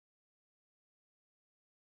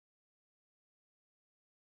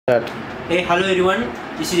Hey, hello everyone,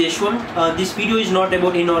 this is Yaswanth. This video is not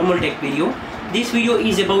about a normal tech video. This video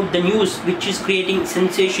is about the news which is creating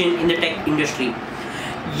sensation in the tech industry.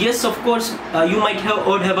 Yes, of course, you might have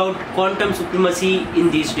heard about quantum supremacy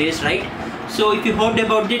in these days, right? So if you heard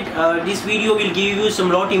about it, this video will give you some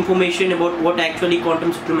lot information about what actually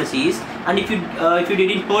quantum supremacy is. And if you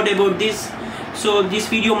didn't heard about this, so this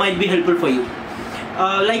video might be helpful for you.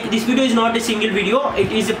 Like this video is not a single video,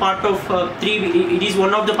 it is a part of it is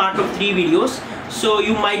one of the part of 3 videos, so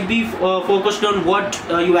you might be focused on what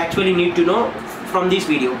you actually need to know from this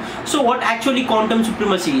video. So what actually quantum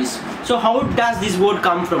supremacy is, so how does this word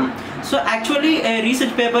come from? So actually a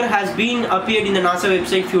research paper has been appeared in the NASA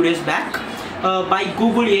website few days back by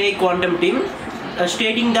Google AI quantum team,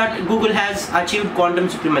 stating that Google has achieved quantum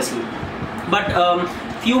supremacy, but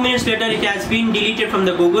few minutes later it has been deleted from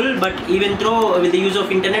the Google. But even though with the use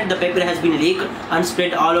of internet, the paper has been leaked and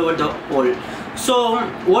spread all over the world. So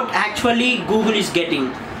what actually Google is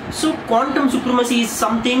getting? So quantum supremacy is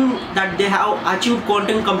something that they have achieved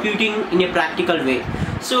quantum computing in a practical way.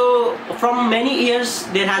 So from many years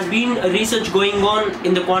there has been research going on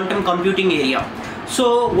in the quantum computing area.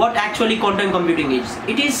 So what actually quantum computing is?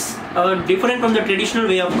 It is different from the traditional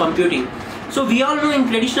way of computing. So we all know in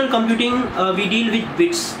traditional computing we deal with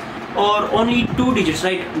bits or only 2 digits,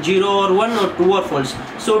 right? 0 or 1 or true or false.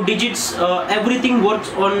 So digits, everything works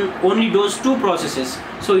on only those 2 processes.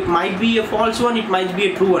 So it might be a false one, it might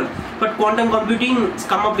be a true one. But quantum computing has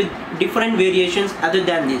come up with different variations other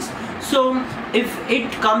than this. So if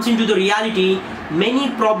it comes into the reality, many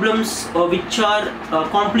problems which are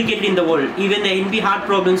complicated in the world, even the NP hard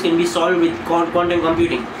problems can be solved with quantum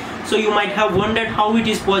computing. So you might have wondered how it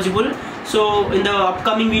is possible. So in the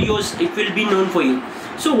upcoming videos it will be known for you.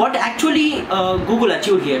 So what actually Google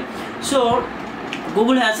achieved here? So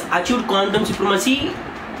Google has achieved quantum supremacy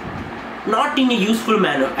not in a useful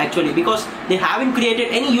manner actually, because they haven't created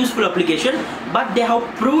any useful application, but they have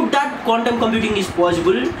proved that quantum computing is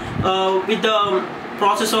possible with the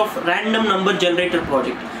process of random number generator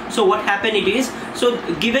project. So what happened it is, so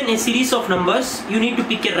given a series of numbers, you need to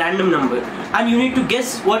pick a random number and you need to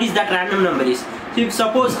guess what is that random number is. So if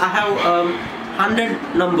suppose I have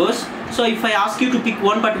 100 numbers, so if I ask you to pick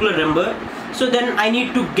one particular number, so then I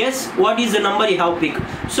need to guess what is the number you have picked.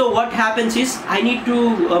 So what happens is I need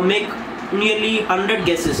to make nearly 100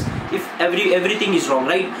 guesses if everything is wrong,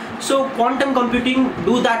 right? So quantum computing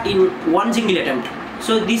do that in one single attempt.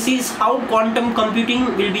 So this is how quantum computing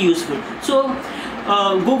will be useful. So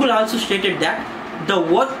Google also stated that the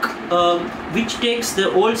work which takes the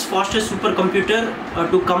world's fastest supercomputer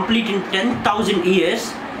to complete in 10,000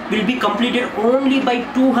 years will be completed only by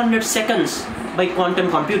 200 seconds by quantum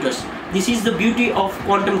computers. This is the beauty of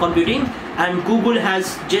quantum computing, and Google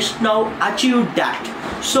has just now achieved that.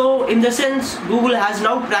 So in the sense, Google has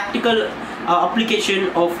now practical application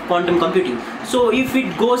of quantum computing. So if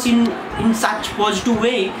it goes in such positive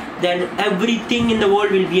way, then everything in the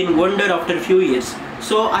world will be in wonder after a few years.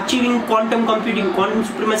 So achieving quantum computing, quantum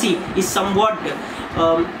supremacy is somewhat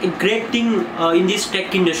a great thing in this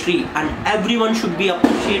tech industry, and everyone should be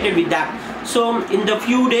appreciated with that. So in the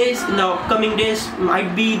few days, in the upcoming days,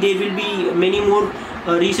 might be there will be many more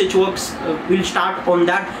research works will start on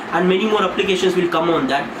that, and many more applications will come on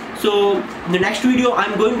that. So in the next video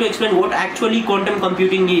I'm going to explain what actually quantum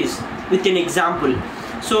computing is with an example.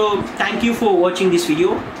 So thank you for watching this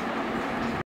video.